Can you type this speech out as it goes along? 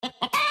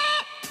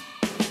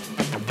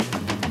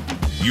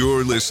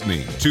You're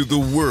listening to The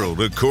World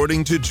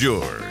According to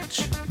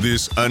George.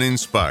 This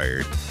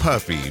uninspired,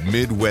 puffy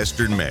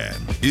Midwestern man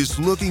is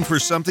looking for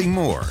something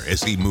more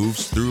as he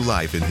moves through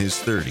life in his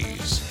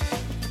 30s.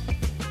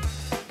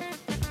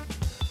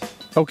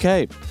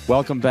 Okay,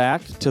 welcome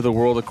back to The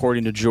World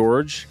According to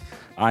George.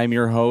 I'm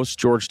your host,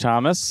 George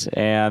Thomas,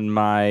 and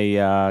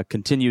my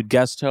continued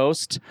guest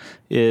host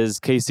is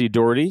Casey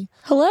Doherty.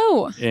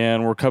 Hello.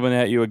 And we're coming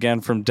at you again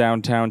from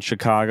downtown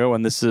Chicago,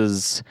 and this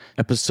is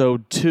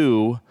episode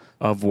 2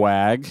 of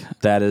WAG.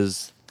 That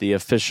is the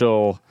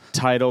official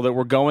title that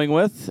we're going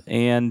with,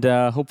 and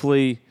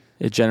hopefully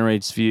it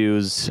generates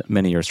views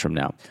many years from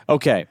now.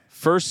 Okay,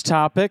 first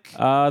topic,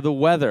 the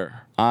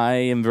weather. I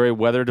am very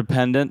weather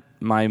dependent.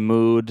 My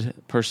mood,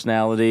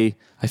 personality,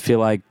 I feel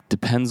like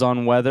depends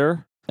on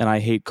weather. And I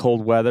hate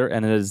cold weather,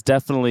 and it has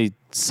definitely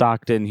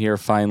socked in here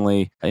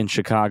finally in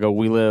Chicago.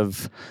 We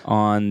live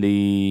on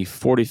the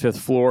 45th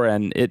floor,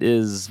 and it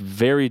is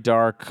very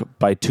dark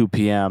by 2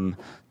 p.m.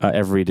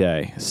 Every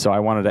day. So I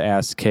wanted to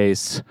ask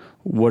Case,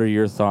 what are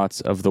your thoughts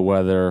of the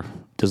weather?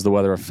 Does the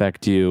weather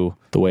affect you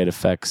the way it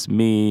affects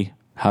me?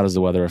 How does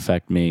the weather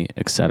affect me,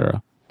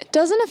 etc.? It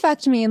doesn't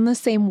affect me in the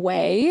same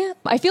way.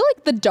 I feel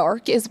like the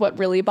dark is what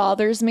really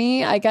bothers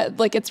me. I get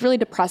it's really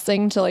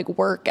depressing to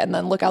work and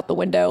then look out the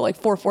window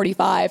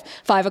 4:45,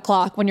 5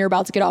 o'clock when you're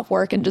about to get off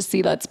work and just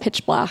see that it's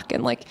pitch black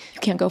and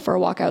you can't go for a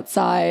walk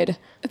outside.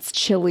 It's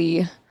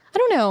chilly. I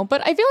don't know,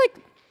 but I feel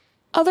like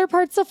other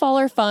parts of fall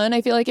are fun.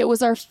 I feel like it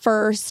was our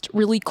first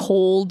really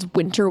cold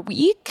winter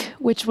week,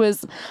 which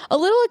was a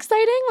little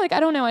exciting. I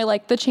don't know. I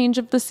like the change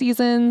of the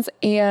seasons,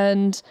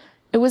 and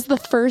it was the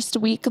first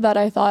week that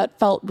I thought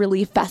felt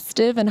really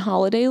festive and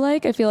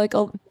holiday-like. I feel like,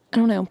 I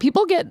don't know,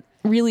 people get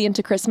really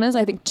into Christmas,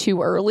 I think,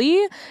 too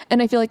early.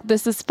 And I feel like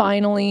this is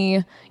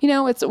finally,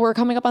 we're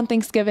coming up on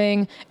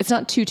Thanksgiving. It's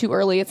not too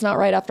early. It's not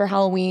right after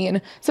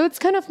Halloween. So it's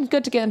kind of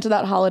good to get into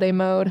that holiday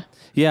mode.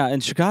 Yeah,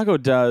 and Chicago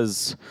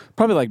does,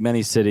 probably like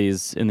many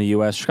cities in the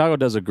U.S., Chicago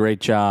does a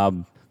great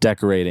job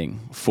decorating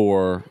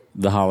for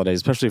the holidays,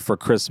 especially for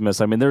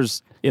Christmas. I mean,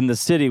 in the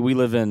city, we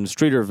live in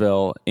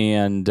Streeterville,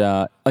 and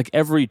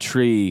every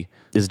tree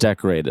is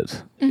decorated,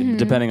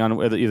 depending on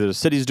whether either the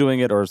city's doing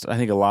it or I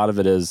think a lot of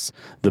it is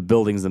the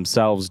buildings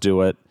themselves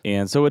do it.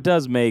 And so it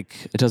does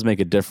make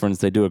a difference.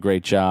 They do a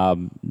great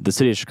job. The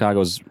city of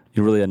Chicago is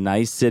really a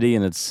nice city,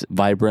 and it's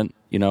vibrant,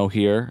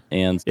 here.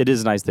 And it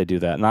is nice they do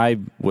that. And I,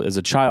 as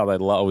a child, I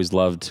always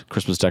loved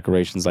Christmas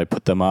decorations. I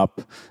put them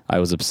up. I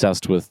was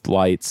obsessed with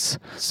lights.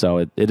 So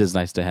it is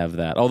nice to have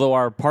that. Although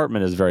our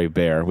apartment is very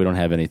bare. We don't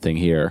have anything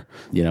here.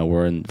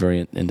 We're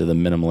very into the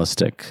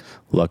minimalistic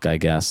look, I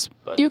guess.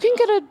 You can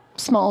get a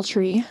small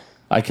tree.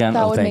 I can.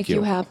 That would thank make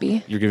you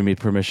happy. You're giving me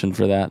permission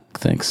for that.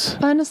 Thanks.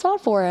 Find a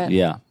spot for it.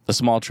 Yeah. A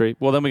small tree.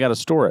 Well, then we got to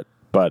store it.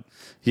 But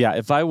yeah,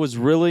 if I was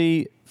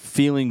really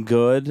feeling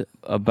good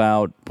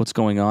about what's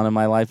going on in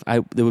my life,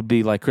 it would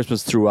be like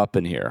Christmas threw up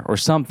in here or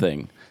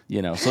something,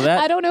 So that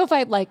I don't know if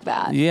I'd like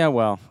that. Yeah,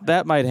 well,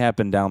 that might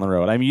happen down the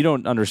road. I mean, you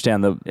don't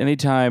understand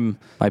anytime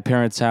my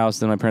parents' house,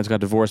 then my parents got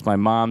divorced, my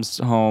mom's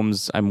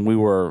homes, we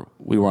were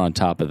on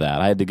top of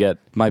that. I had to get,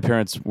 my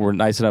parents were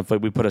nice enough,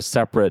 we put a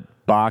separate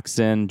box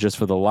in just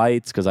for the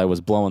lights because I was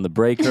blowing the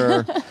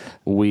breaker.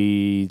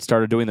 We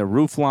started doing the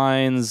roof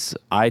lines.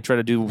 I tried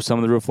to do some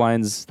of the roof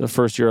lines the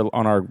first year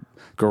on our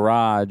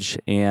garage,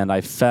 and I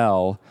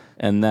fell.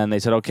 And then they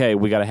said, okay,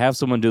 we got to have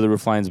someone do the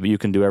roof lines, but you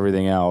can do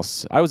everything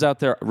else. I was out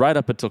there right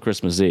up until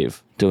Christmas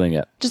Eve doing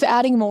it. Just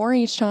adding more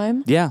each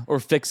time? Yeah, or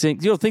fixing.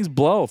 Things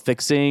blow.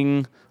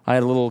 Fixing. I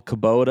had a little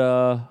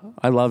Kubota.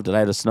 I loved it. I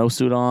had a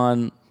snowsuit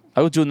on.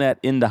 I was doing that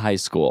into high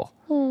school.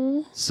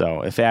 Aww.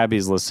 So if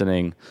Abby's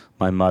listening,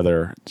 my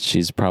mother,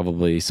 she's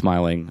probably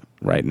smiling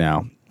right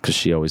now because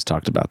she always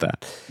talked about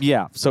that.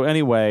 Yeah, so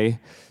anyway,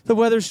 the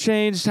weather's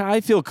changed. I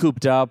feel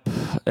cooped up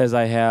as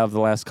I have the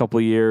last couple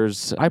of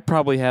years. I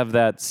probably have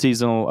that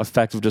seasonal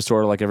affective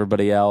disorder like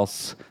everybody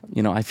else.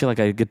 I feel like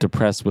I get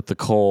depressed with the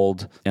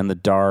cold and the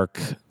dark,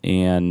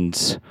 and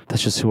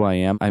that's just who I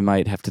am. I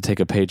might have to take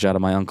a page out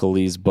of my Uncle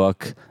Lee's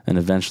book and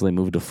eventually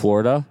move to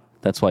Florida.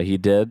 That's why he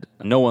did.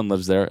 No one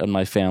lives there in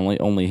my family,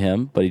 only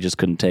him, but he just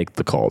couldn't take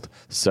the cold.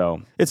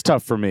 So it's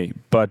tough for me,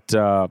 but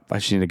I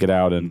just need to get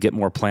out and get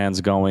more plans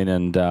going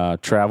and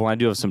travel. I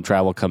do have some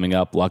travel coming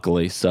up,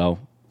 luckily, so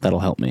that'll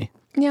help me.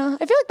 Yeah,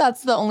 I feel like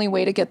that's the only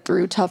way to get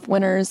through tough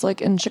winters,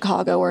 like in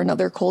Chicago or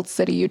another cold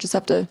city. You just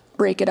have to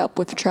break it up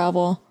with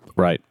travel.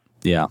 Right,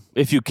 yeah.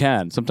 If you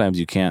can. Sometimes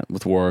you can't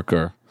with work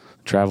or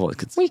travel.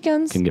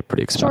 Weekends. It can get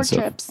pretty expensive.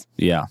 Short trips.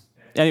 Yeah.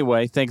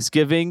 Anyway,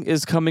 Thanksgiving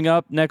is coming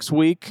up next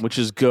week, which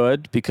is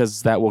good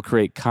because that will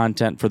create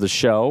content for the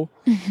show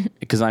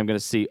because I'm going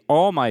to see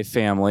all my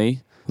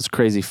family, those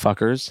crazy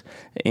fuckers,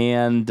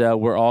 and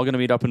we're all going to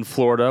meet up in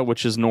Florida,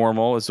 which is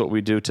normal. It's what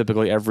we do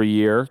typically every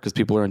year because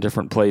people are in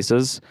different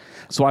places.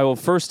 So I will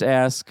first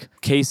ask,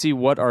 Casey,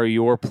 what are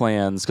your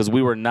plans? Because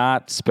we were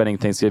not spending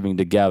Thanksgiving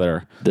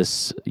together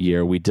this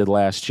year. We did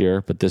last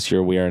year, but this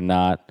year we are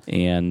not.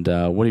 And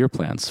what are your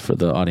plans for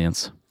the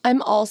audience?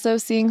 I'm also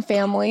seeing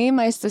family.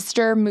 My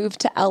sister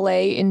moved to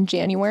LA in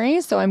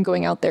January, so I'm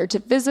going out there to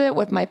visit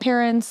with my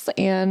parents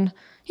and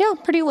yeah,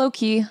 pretty low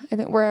key. I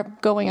think we're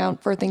going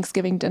out for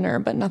Thanksgiving dinner,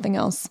 but nothing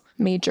else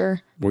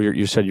major. Where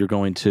you said you're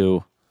going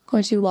to?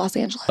 Going to Los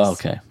Angeles. Oh,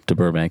 okay, to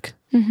Burbank.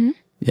 Mm-hmm.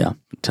 Yeah,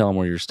 tell them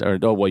where you're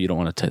starting. Oh, well, you don't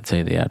want to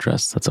say the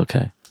address. That's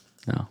okay.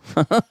 No,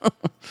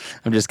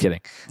 I'm just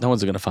kidding. No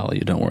one's going to follow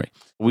you. Don't worry.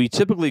 We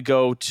typically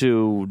go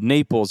to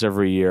Naples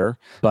every year,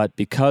 but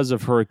because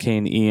of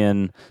Hurricane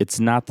Ian, it's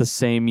not the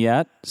same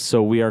yet.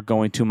 So we are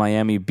going to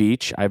Miami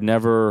Beach. I've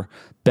never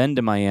been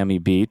to Miami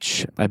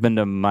Beach. I've been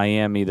to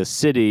Miami, the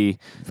city,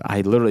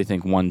 I literally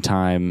think one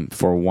time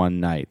for one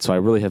night. So I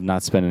really have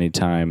not spent any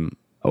time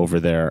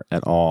over there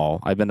at all.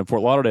 I've been to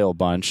Fort Lauderdale a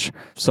bunch,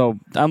 so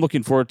I'm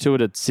looking forward to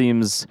it. It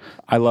seems,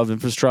 I love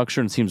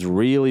infrastructure and it seems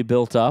really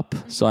built up,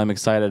 so I'm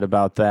excited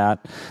about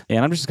that.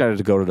 And I'm just excited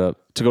to go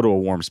to a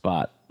warm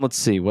spot. Let's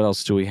see, what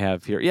else do we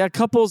have here? Yeah,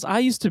 couples. I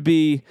used to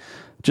be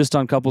just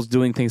on couples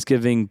doing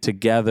Thanksgiving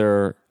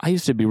together. I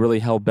used to be really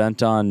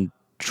hell-bent on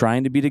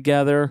trying to be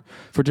together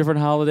for different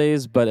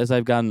holidays, but as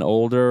I've gotten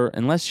older,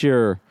 unless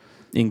you're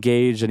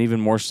engaged and even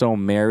more so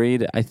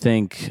married, I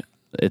think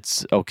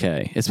it's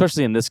okay.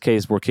 Especially in this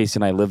case where Casey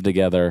and I live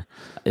together,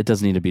 it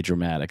doesn't need to be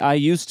dramatic. I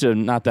used to,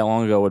 not that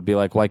long ago, would be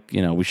like,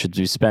 we should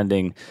be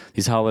spending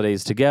these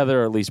holidays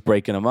together, or at least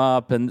breaking them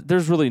up. And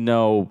there's really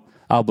no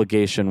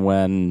obligation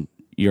when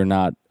you're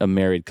not a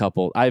married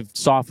couple. I've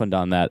softened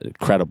on that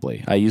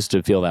incredibly. I used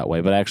to feel that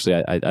way, but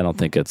actually I don't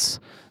think it's,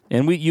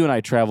 and you and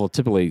I travel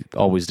typically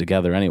always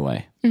together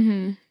anyway.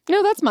 Mm-hmm.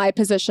 No, that's my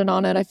position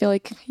on it. I feel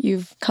like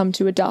you've come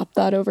to adopt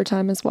that over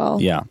time as well.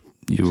 Yeah,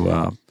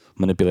 you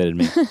manipulated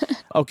me.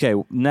 Okay,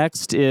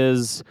 next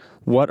is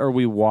what are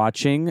we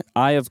watching?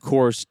 I, of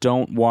course,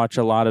 don't watch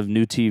a lot of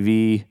new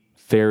TV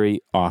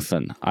very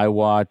often. I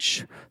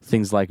watch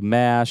things like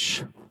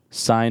MASH,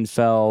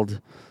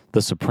 Seinfeld,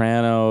 The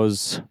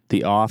Sopranos,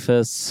 The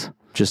Office,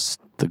 just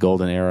the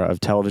golden era of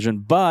television.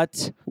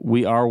 But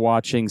we are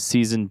watching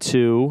season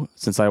 2,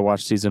 since I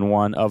watched season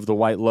 1 of The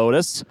White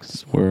Lotus.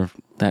 We're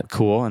that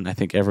cool, and I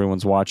think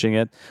everyone's watching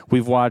it.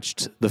 We've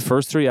watched the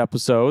first 3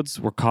 episodes.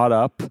 We're caught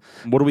up.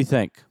 What do we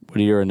think? What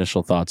are your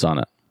initial thoughts on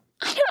it?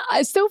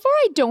 So far,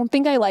 I don't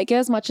think I like it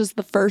as much as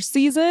the first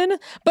season,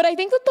 but I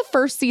think that the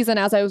first season,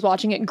 as I was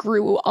watching it,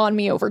 grew on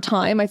me over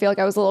time. I feel like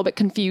I was a little bit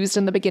confused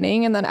in the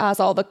beginning, and then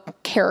as all the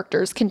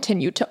characters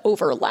continued to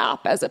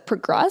overlap as it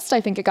progressed,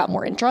 I think it got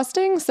more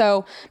interesting.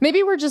 So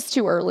maybe we're just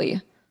too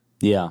early.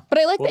 Yeah. But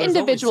I like the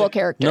individual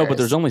characters. No, but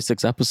there's only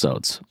 6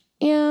 episodes.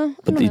 Yeah,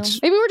 I don't know.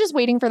 Maybe we're just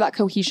waiting for that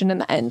cohesion in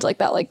the end, like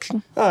that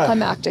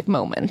climactic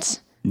moment.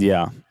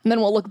 Yeah. And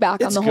then we'll look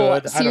back on the whole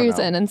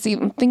season and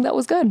think that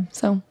was good.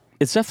 So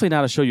it's definitely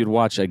not a show you'd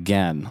watch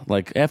again.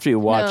 Like after you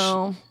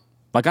watch,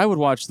 like I would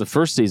watch the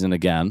first season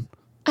again.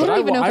 I don't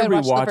even know if I'd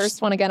watch the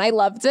first one again. I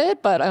loved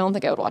it, but I don't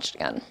think I would watch it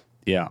again.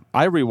 Yeah,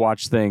 I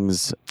rewatch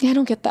things. Yeah, I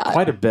don't get that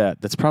quite a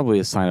bit. That's probably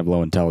a sign of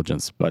low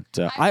intelligence, but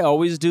I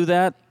always do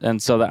that,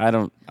 and so that I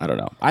don't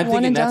know. I'm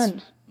thinking that's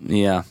done.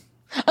 Yeah.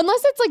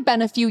 Unless it's like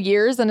been a few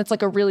years and it's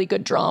like a really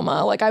good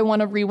drama. Like I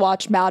want to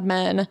rewatch Mad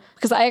Men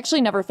because I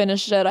actually never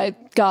finished it. I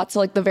got to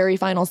like the very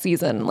final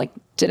season, like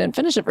didn't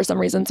finish it for some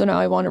reason. So now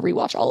I want to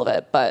rewatch all of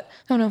it. But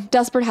I don't know.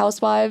 Desperate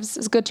Housewives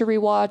is good to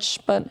rewatch,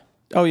 but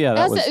oh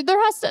yeah,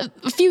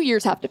 a few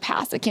years have to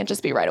pass. It can't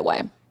just be right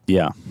away.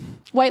 Yeah.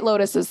 White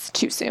Lotus is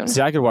too soon.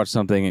 See, I could watch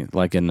something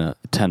like in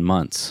 10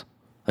 months.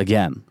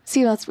 Again.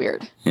 See, that's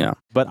weird. Yeah.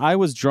 But I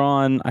was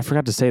drawn, I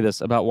forgot to say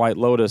this about White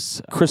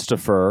Lotus.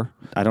 Christopher,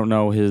 I don't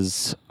know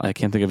I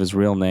can't think of his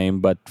real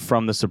name, but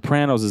from The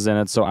Sopranos is in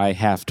it, so I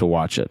have to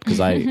watch it because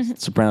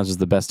Sopranos is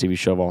the best TV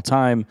show of all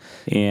time.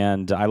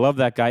 And I love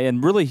that guy.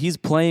 And really, he's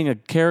playing a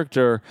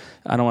character,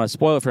 I don't want to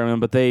spoil it for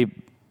him, but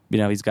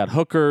he's got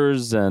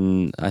hookers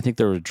and I think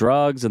there were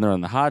drugs and they're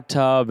in the hot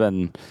tub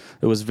and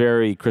it was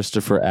very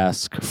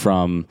Christopher-esque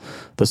from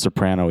the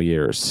Soprano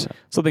years.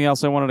 Something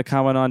else I wanted to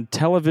comment on,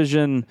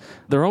 television,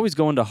 they're always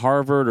going to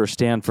Harvard or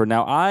Stanford.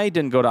 Now, I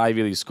didn't go to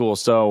Ivy League school,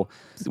 so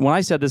when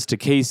I said this to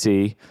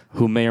Casey,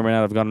 who may or may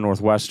not have gone to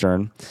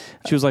Northwestern,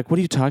 she was like, what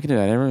are you talking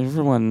about?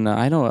 Everyone,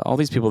 I know all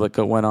these people that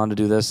went on to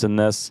do this and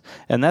this,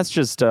 and that's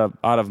just out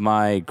of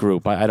my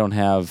group. I don't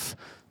have...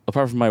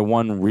 Apart from my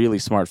one really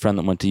smart friend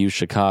that went to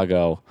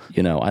Chicago,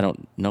 I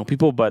don't know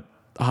people, but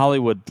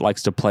Hollywood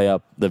likes to play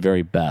up the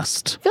very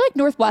best. I feel like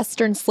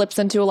Northwestern slips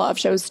into a lot of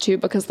shows too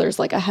because there's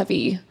like a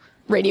heavy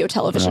radio,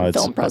 television,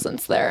 film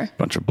presence there.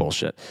 Bunch of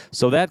bullshit.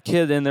 So that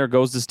kid in there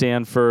goes to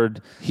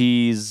Stanford.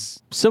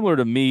 He's similar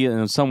to me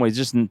in some ways,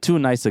 just too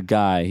nice a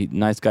guy.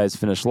 Nice guys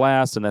finish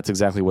last, and that's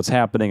exactly what's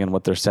happening and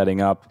what they're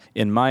setting up,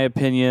 in my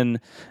opinion.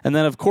 And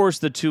then, of course,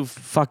 the 2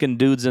 fucking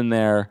dudes in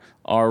there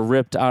are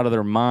ripped out of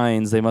their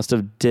minds. They must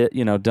have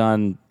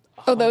done...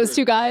 Oh, those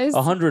 2 guys?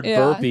 100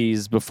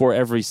 burpees before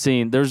every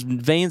scene. There's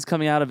veins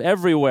coming out of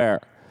everywhere.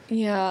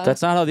 Yeah.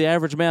 That's not how the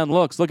average man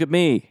looks. Look at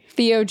me.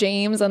 Theo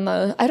James and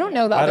I don't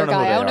know the other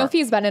guy. I don't know if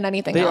he's been in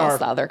anything else,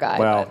 the other guy.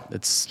 Well,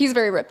 he's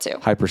very ripped too.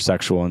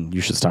 Hypersexual, and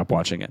you should stop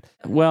watching it.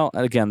 Well,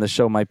 again, the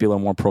show might be a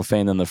little more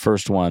profane than the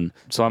first one,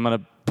 so I'm going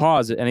to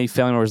pause. Any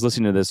family members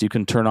listening to this, you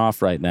can turn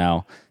off right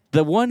now.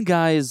 The one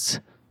guy's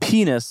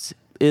penis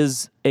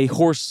is a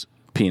horse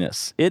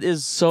penis. It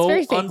is so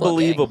very fake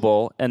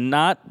unbelievable and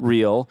not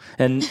real,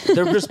 and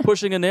they're just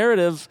pushing a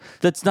narrative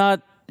that's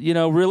not,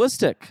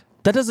 realistic.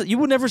 That doesn't. You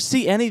would never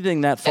see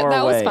anything that far away.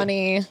 That was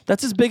funny.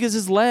 That's as big as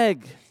his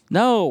leg.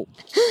 No.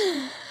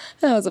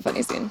 That was a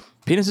funny scene.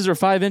 Penises are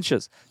 5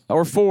 inches,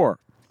 or 4,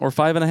 or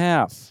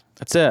 5.5.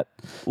 That's it.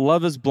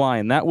 Love is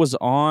Blind. That was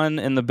on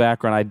in the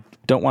background. I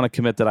don't want to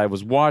commit that I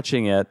was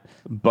watching it,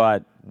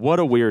 but what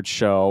a weird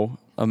show.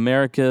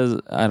 America,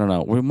 I don't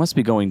know. We must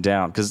be going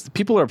down because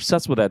people are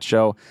obsessed with that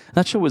show.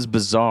 That show was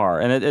bizarre,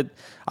 and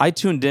I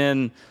tuned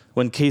in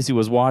when Casey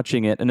was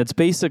watching it, and it's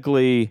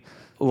basically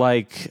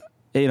like,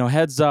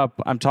 heads up,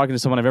 I'm talking to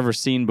someone I've ever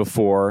seen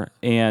before,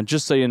 and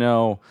just so you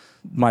know,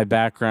 my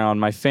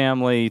background, my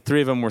family,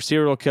 3 of them were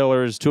serial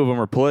killers, 2 of them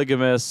were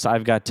polygamists.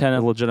 I've got 10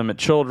 illegitimate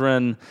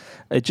children.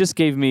 It just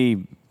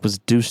was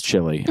douche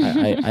chilly.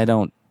 I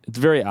don't, it's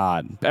very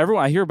odd.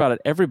 I hear about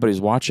it, everybody's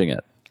watching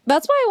it.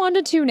 That's why I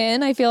wanted to tune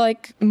in. I feel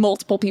like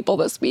multiple people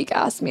this week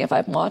asked me if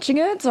I'm watching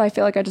it. So I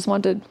feel like I just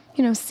wanted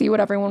to, see what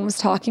everyone was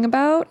talking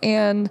about.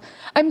 And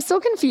I'm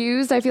so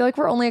confused. I feel like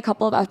we're only a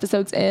couple of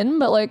episodes in,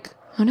 but I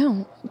don't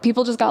know.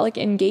 People just got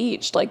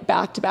engaged,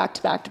 back to back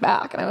to back to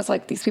back. And I was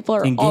like, these people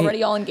are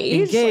already all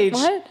engaged?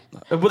 What?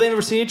 Will they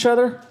never see each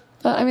other?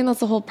 That's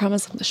the whole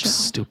premise of the show.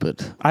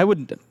 Stupid.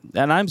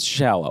 And I'm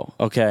shallow,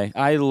 okay?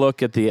 I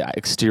look at the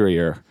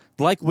exterior,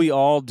 like we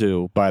all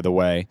do, by the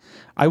way.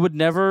 I would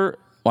never...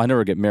 Well, I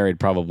never get married,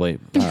 probably.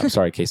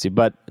 Sorry, Casey,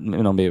 but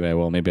maybe I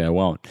will, maybe I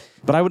won't.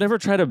 But I would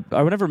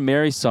never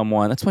marry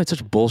someone. That's why it's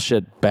such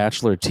bullshit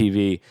bachelor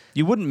TV.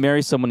 You wouldn't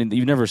marry someone that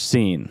you've never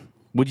seen.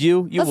 Would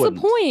you? You wouldn't.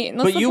 That's the point.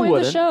 That's the point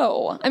of the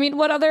show. I mean,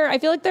 what other? I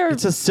feel like they're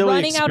it's a silly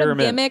running out of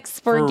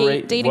gimmicks for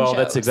dating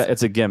shows. Well,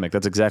 it's a gimmick.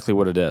 That's exactly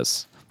what it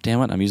is. Damn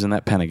it, I'm using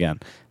that pen again.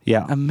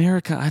 Yeah,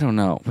 America, I don't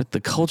know. With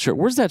the culture,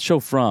 where's that show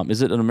from?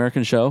 Is it an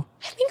American show?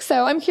 I think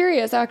so. I'm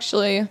curious,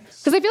 actually.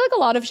 Because I feel like a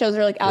lot of shows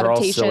are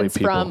adaptations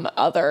from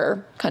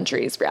other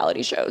countries'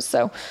 reality shows.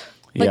 So,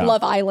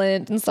 Love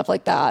Island and stuff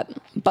like that.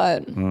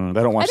 But I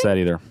don't watch that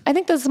either. I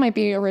think this might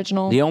be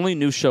original. The only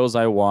new shows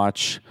I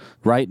watch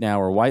right now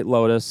are White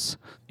Lotus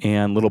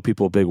and Little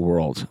People Big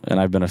World. And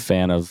I've been a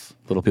fan of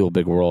Little People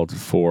Big World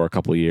for a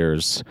couple of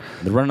years.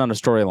 They're running out of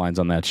storylines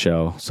on that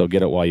show, so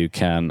get it while you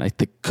can. I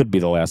think it could be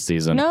the last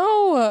season.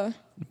 No.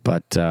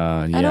 But,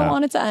 yeah. I don't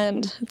want it to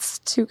end. It's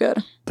too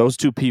good. Those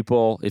 2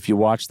 people, if you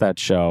watch that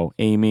show,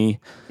 Amy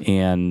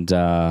and,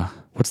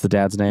 what's the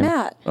dad's name?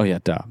 Matt. Oh, yeah,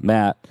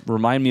 Matt.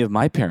 Remind me of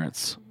my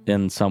parents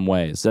in some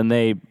ways. And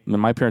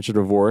my parents are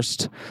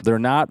divorced. They're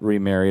not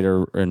remarried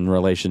or in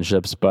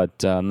relationships,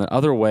 but in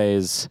other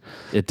ways,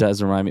 it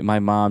does remind me. My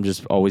mom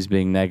just always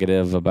being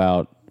negative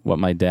about what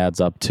my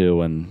dad's up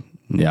to. And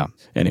yeah,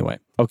 anyway.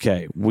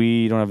 Okay,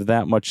 we don't have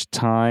that much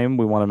time.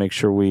 We want to make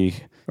sure we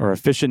are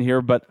efficient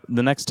here. But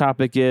the next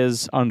topic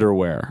is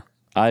underwear.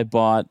 I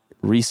bought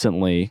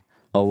recently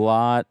a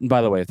lot.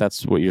 By the way, if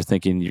that's what you're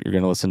thinking, you're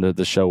going to listen to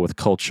the show with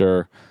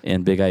culture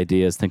and big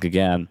ideas, think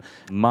again.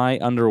 My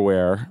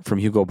underwear from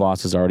Hugo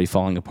Boss is already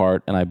falling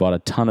apart, and I bought a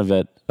ton of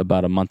it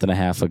about a month and a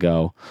half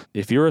ago.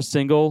 If you're a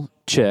single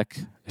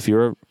chick, if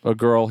you're a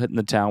girl hitting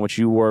the town, which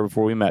you were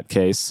before we met,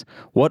 Case,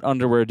 what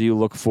underwear do you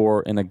look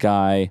for in a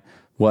guy?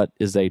 What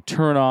is a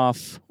turn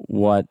off?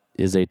 What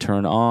is a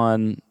turn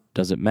on?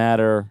 Does it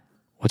matter?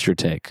 What's your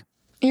take?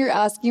 You're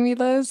asking me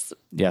this?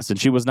 Yes, and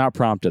she was not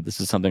prompted.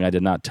 This is something I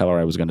did not tell her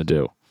I was going to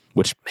do,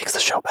 which makes the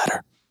show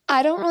better.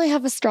 I don't really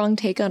have a strong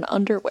take on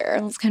underwear.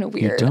 It's kind of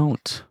weird. You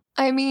don't?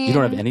 I mean... You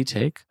don't have any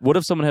take? What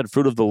if someone had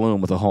Fruit of the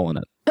Loom with a hole in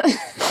it?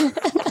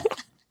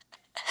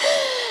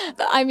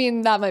 I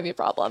mean, that might be a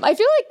problem. I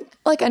feel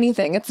like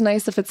anything, it's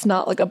nice if it's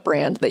not a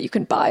brand that you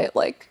can buy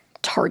at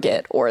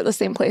Target or the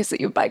same place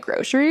that you buy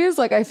groceries.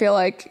 I feel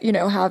like,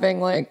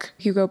 having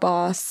Hugo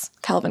Boss,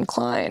 Calvin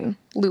Klein,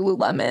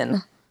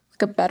 Lululemon,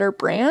 a better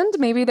brand,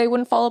 maybe they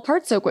wouldn't fall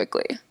apart so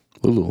quickly.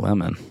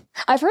 Lululemon.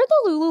 I've heard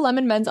the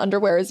Lululemon men's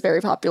underwear is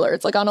very popular.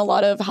 It's on a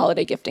lot of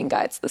holiday gifting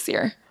guides this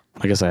year.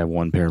 I guess I have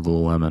one pair of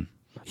Lululemon.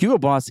 Hugo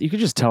Boss, you can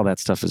just tell that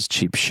stuff is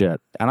cheap shit.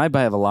 And I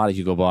have a lot of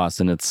Hugo Boss,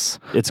 and it's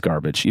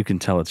garbage. You can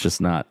tell it's just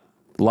not,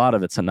 a lot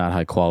of it's not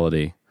high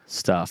quality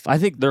stuff. I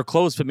think their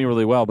clothes fit me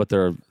really well, but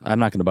I'm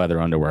not going to buy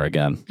their underwear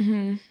again.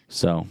 Mm-hmm.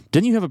 So,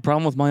 didn't you have a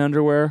problem with my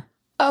underwear?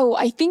 Oh,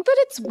 I think that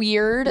it's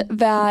weird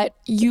that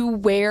you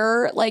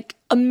wear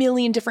a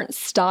million different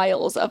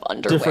styles of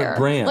underwear. Different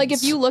brands.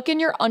 If you look in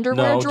your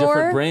underwear drawer.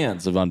 Different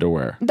brands of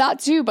underwear. That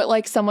too,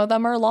 but some of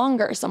them are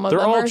longer, some of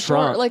them are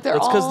short. It's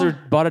because they're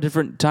bought at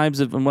different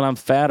times when I'm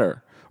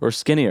fatter or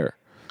skinnier.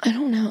 I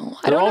don't know.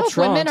 I don't know if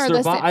women are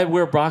the same. I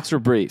wear boxer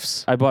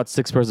briefs. I bought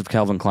 6 pairs of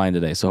Calvin Klein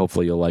today, so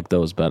hopefully you'll like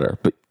those better.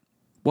 But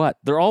what?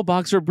 They're all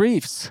boxer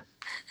briefs.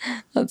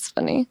 That's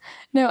funny.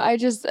 No, I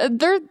just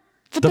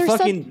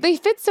they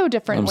fit so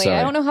differently.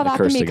 I don't know how that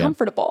can be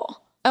comfortable.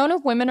 I don't know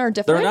if women are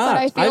different, but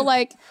I feel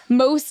like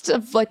most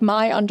of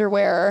my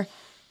underwear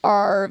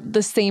are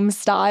the same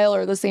style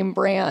or the same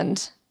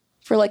brand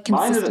for like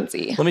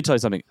consistency. Let me tell you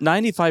something.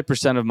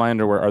 95% of my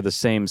underwear are the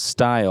same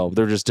style.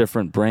 They're just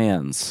different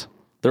brands.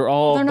 They're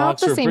not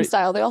the same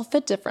style. They all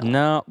fit differently.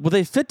 No, well,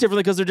 they fit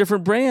differently because they're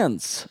different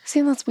brands.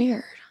 See, that's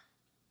weird.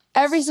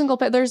 Every single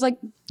pair, there's like...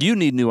 You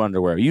need new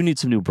underwear. You need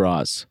some new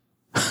bras.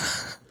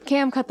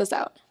 Cam, cut this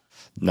out.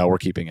 No, we're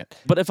keeping it.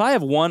 But if I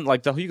have one,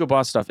 like the Hugo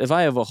Boss stuff, if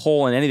I have a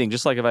hole in anything,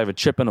 just like if I have a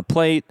chip in a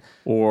plate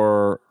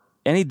or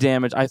any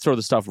damage, I throw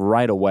the stuff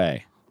right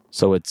away.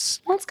 So that's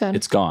good.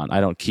 It's gone.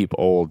 I don't keep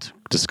old,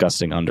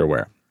 disgusting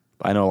underwear.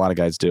 I know a lot of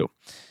guys do.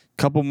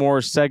 Couple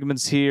more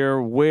segments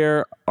here.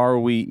 Where are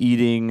we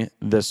eating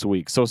this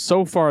week?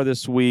 So far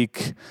this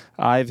week,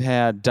 I've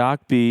had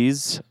Doc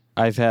B's.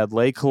 I've had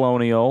Le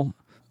Colonial.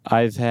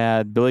 I've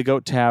had Billy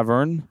Goat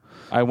Tavern.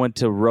 I went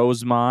to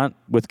Rosemont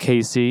with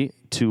Casey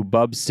to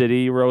Bub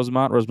City,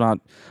 Rosemont.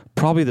 Rosemont,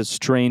 probably the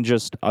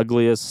strangest,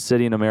 ugliest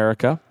city in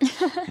America.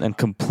 And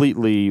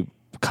completely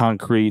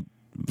concrete,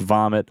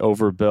 vomit,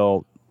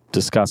 overbuilt,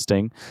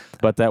 disgusting.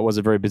 But that was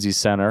a very busy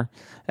center.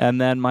 And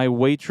then my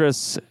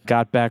waitress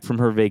got back from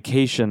her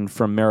vacation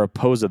from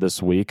Mariposa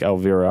this week,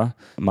 Elvira,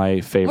 my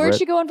favorite. Where'd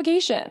she go on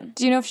vacation?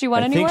 Do you know if she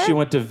went anywhere? I think she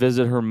went to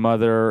visit her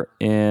mother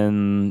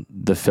in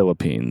the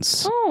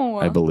Philippines,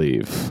 I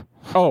believe.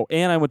 Oh,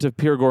 and I went to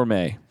Pure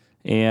Gourmet.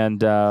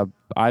 And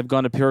I've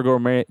gone to Pure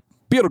Gourmet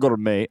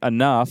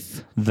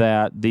enough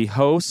that the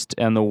host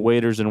and the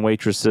waiters and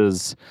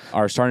waitresses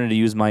are starting to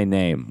use my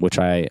name, which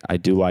I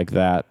do like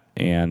that.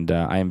 And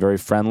I am very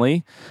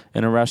friendly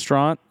in a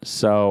restaurant.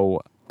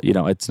 So,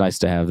 it's nice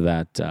to have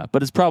that.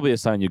 But it's probably a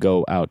sign you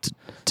go out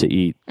to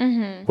eat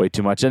way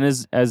too much. And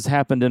as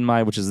happened in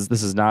this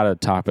is not a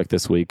topic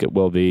this week. It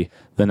will be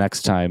the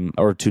next time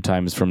or 2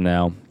 times from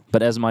now.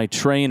 But as my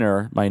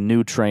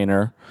new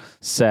trainer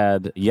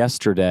said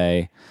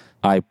yesterday,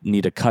 I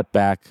need to cut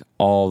back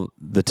all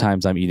the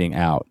times I'm eating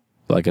out.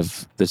 Like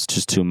if it's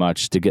just too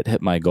much to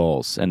hit my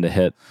goals and to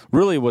hit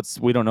really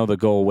we don't know the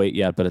goal weight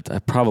yet, but I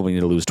probably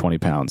need to lose 20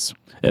 pounds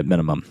at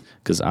minimum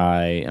because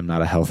I am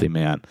not a healthy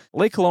man.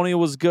 Le Colonial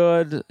was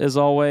good as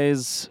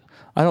always.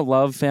 I don't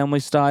love family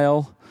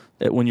style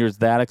when you're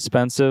that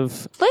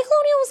expensive. Le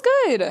Colonial was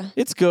good.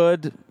 It's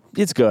good.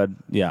 It's good.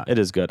 Yeah, it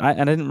is good. I'm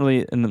not in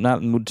the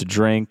mood to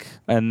drink.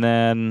 And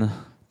then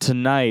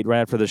tonight,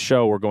 right after the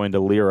show, we're going to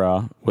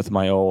Lyra with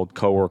my old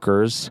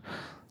coworkers.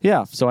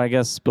 Yeah, so I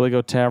guess Billy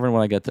Goat Tavern,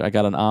 when I get there, I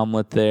got an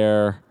omelet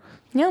there.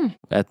 Yum.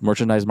 At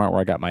Merchandise Mart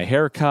where I got my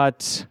hair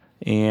cut.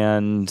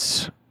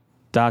 And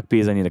Doc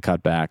B's I need to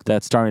cut back.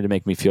 That's starting to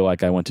make me feel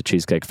like I went to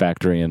Cheesecake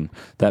Factory. And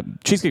that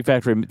Cheesecake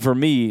Factory, for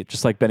me,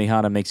 just like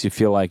Benihana, makes you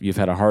feel like you've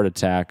had a heart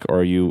attack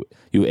or you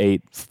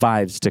ate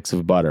 5 sticks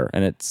of butter.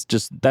 And it's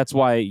just, that's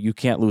why you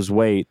can't lose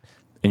weight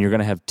and you're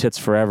going to have tits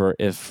forever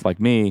if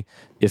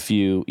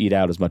you eat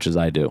out as much as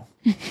I do.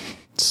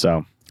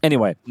 So...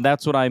 Anyway,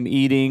 that's what I'm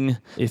eating.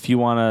 If you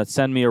want to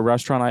send me a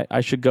restaurant I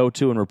should go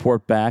to and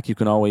report back, you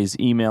can always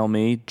email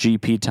me,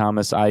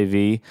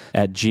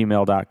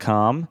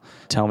 gpthomasiv@gmail.com.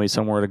 Tell me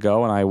somewhere to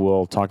go, and I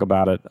will talk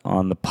about it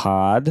on the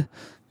pod.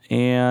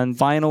 And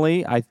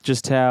finally, I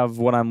just have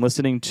what I'm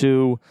listening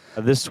to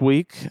this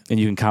week, and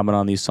you can comment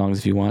on these songs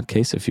if you want,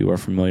 Case, if you are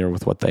familiar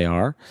with what they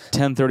are.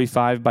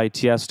 1035 by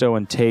Tiesto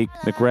and Tate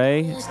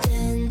McRae.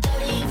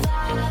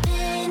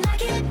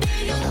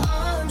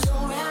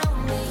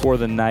 For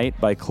the Night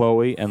by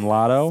Chloe and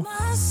Lotto.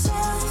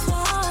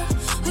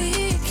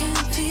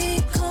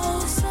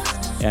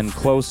 And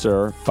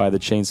Closer by the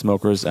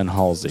Chainsmokers and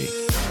Halsey.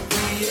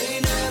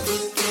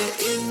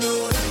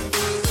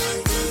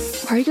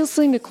 Why are you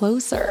listening to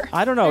Closer?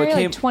 I don't know. It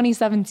came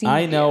 2017.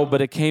 I know,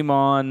 but it came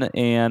on,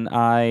 and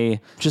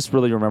I just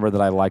really remember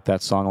that I like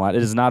that song a lot.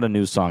 It is not a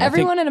new song.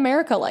 Everyone in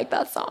America liked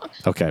that song.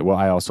 Okay, well,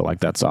 I also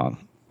like that song.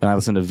 And I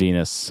listen to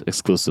Venus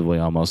exclusively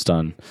almost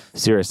on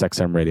Sirius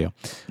XM radio.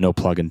 No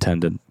plug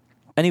intended.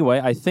 Anyway,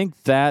 I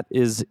think that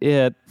is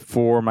it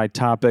for my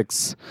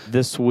topics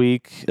this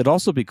week. It'd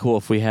also be cool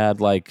if we had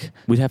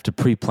we'd have to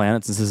pre-plan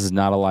it since this is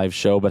not a live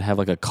show, but have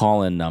a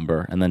call-in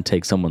number and then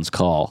take someone's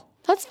call.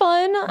 That's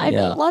fun.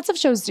 Lots of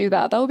shows do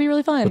that. That would be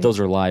really fun. But those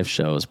are live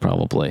shows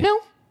probably. No.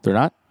 They're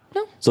not?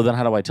 No. So then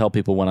how do I tell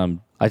people when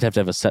I'd have to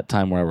have a set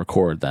time where I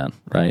record then,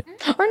 right?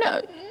 Or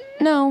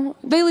no.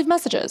 They leave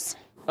messages.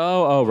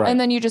 Oh, right. And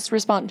then you just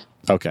respond.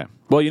 Okay.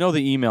 Well, you know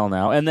the email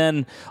now. And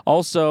then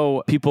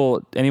also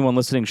anyone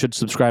listening should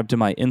subscribe to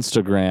my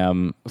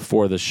Instagram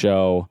for the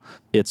show.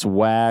 It's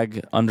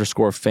WAG_fans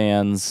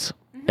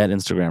at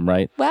Instagram,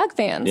 right? WAG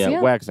fans. Yeah,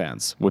 WAG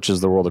fans, which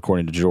is the world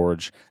according to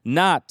George.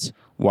 Not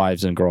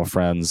wives and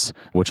girlfriends,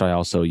 which I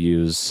also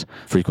use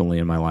frequently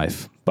in my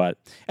life. But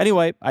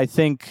anyway, I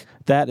think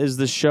that is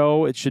the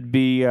show. It should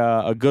be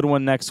a good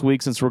one next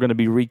week since we're going to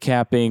be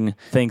recapping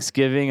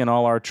Thanksgiving and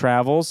all our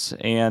travels.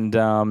 And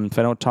if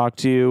I don't talk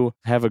to you,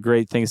 have a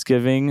great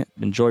Thanksgiving.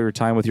 Enjoy your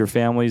time with your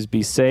families.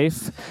 Be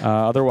safe.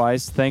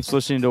 Otherwise, thanks for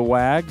listening to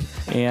WAG,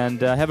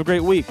 and have a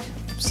great week.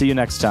 See you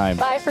next time.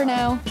 Bye for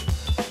now.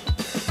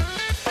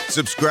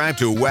 Subscribe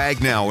to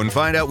WAG now and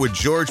find out what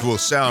George will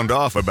sound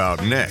off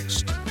about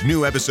next.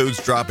 New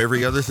episodes drop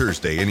every other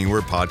Thursday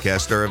anywhere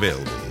podcasts are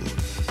available.